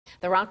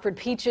The Rockford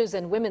Peaches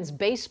and women's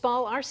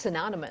baseball are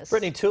synonymous.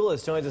 Brittany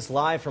Toulis joins us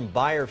live from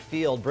Bayer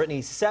Field.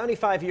 Brittany,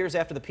 75 years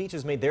after the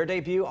Peaches made their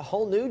debut, a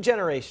whole new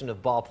generation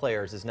of ball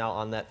players is now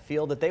on that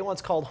field that they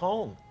once called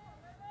home.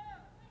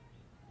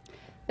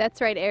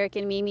 That's right, Eric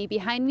and Mimi.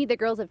 Behind me, the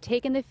girls have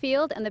taken the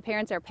field and the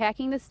parents are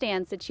packing the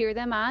stands to cheer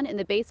them on in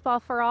the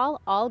Baseball for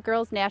All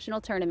Girls National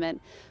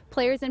Tournament.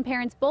 Players and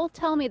parents both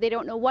tell me they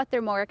don't know what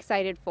they're more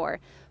excited for,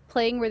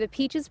 playing where the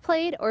Peaches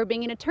played or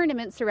being in a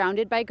tournament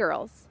surrounded by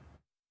girls.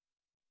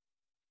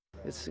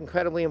 It's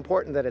incredibly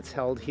important that it's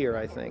held here,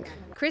 I think.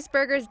 Chris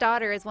Berger's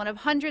daughter is one of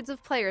hundreds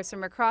of players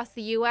from across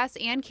the U.S.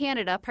 and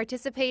Canada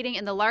participating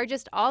in the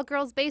largest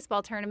all-girls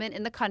baseball tournament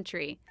in the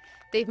country.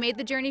 They've made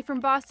the journey from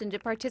Boston to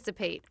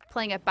participate,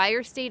 playing at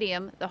Bayer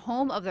Stadium, the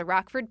home of the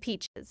Rockford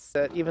Peaches.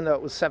 That even though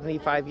it was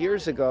 75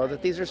 years ago,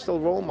 that these are still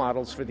role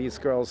models for these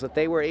girls, that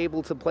they were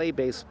able to play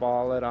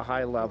baseball at a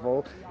high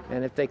level,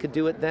 and if they could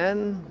do it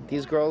then,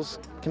 these girls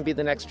can be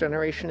the next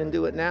generation and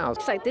do it now.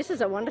 It's like this is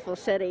a wonderful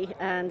city,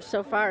 and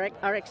so far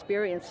our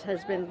experience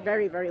has been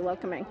very, very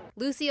welcoming.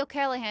 Lucy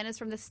O'Callahan is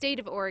from the state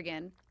of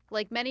Oregon.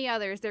 Like many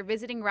others, they're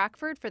visiting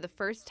Rockford for the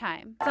first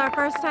time. It's our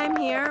first time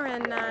here,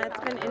 and it's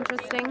been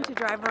interesting to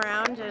drive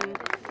around and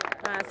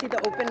see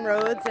the open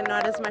roads and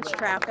not as much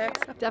traffic.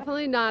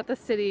 Definitely not the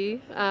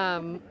city.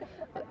 A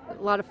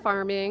lot of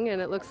farming,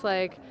 and it looks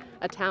like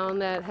a town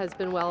that has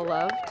been well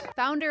loved.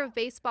 Founder of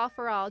Baseball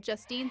for All,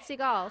 Justine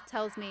Segal,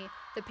 tells me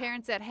the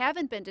parents that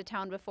haven't been to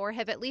town before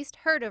have at least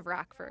heard of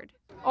Rockford.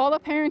 All the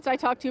parents I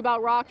talk to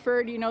about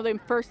Rockford, you know, the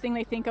first thing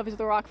they think of is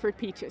the Rockford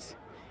Peaches.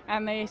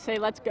 And they say,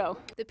 let's go.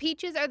 The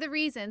Peaches are the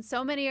reason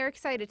so many are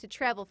excited to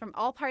travel from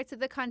all parts of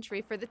the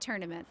country for the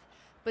tournament.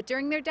 But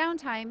during their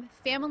downtime,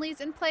 families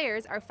and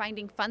players are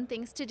finding fun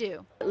things to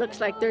do. It looks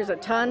like there's a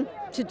ton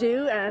to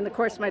do, and of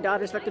course my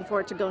daughter's looking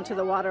forward to going to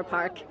the water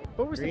park.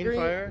 What was Green the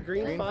Fire?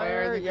 Green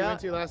Fire, I think yeah. we went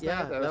to last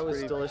night. That was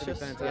pretty delicious.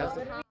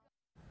 fantastic. Yeah.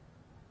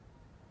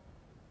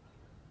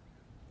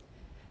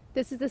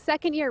 This is the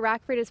second year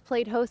Rockford has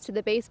played host to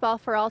the Baseball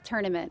for All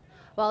tournament.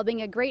 While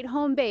being a great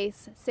home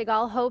base,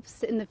 Segal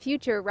hopes in the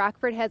future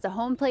Rockford has a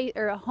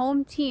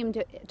home team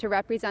to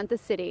represent the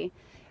city.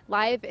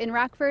 Live in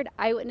Rockford,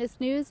 Eyewitness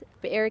News.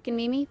 For Eric and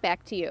Mimi,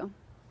 back to you.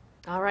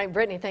 All right,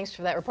 Brittany, thanks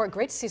for that report.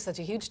 Great to see such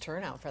a huge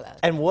turnout for that.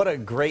 And what a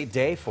great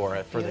day for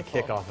it, for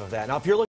Beautiful. the kickoff of that. Now, if you're looking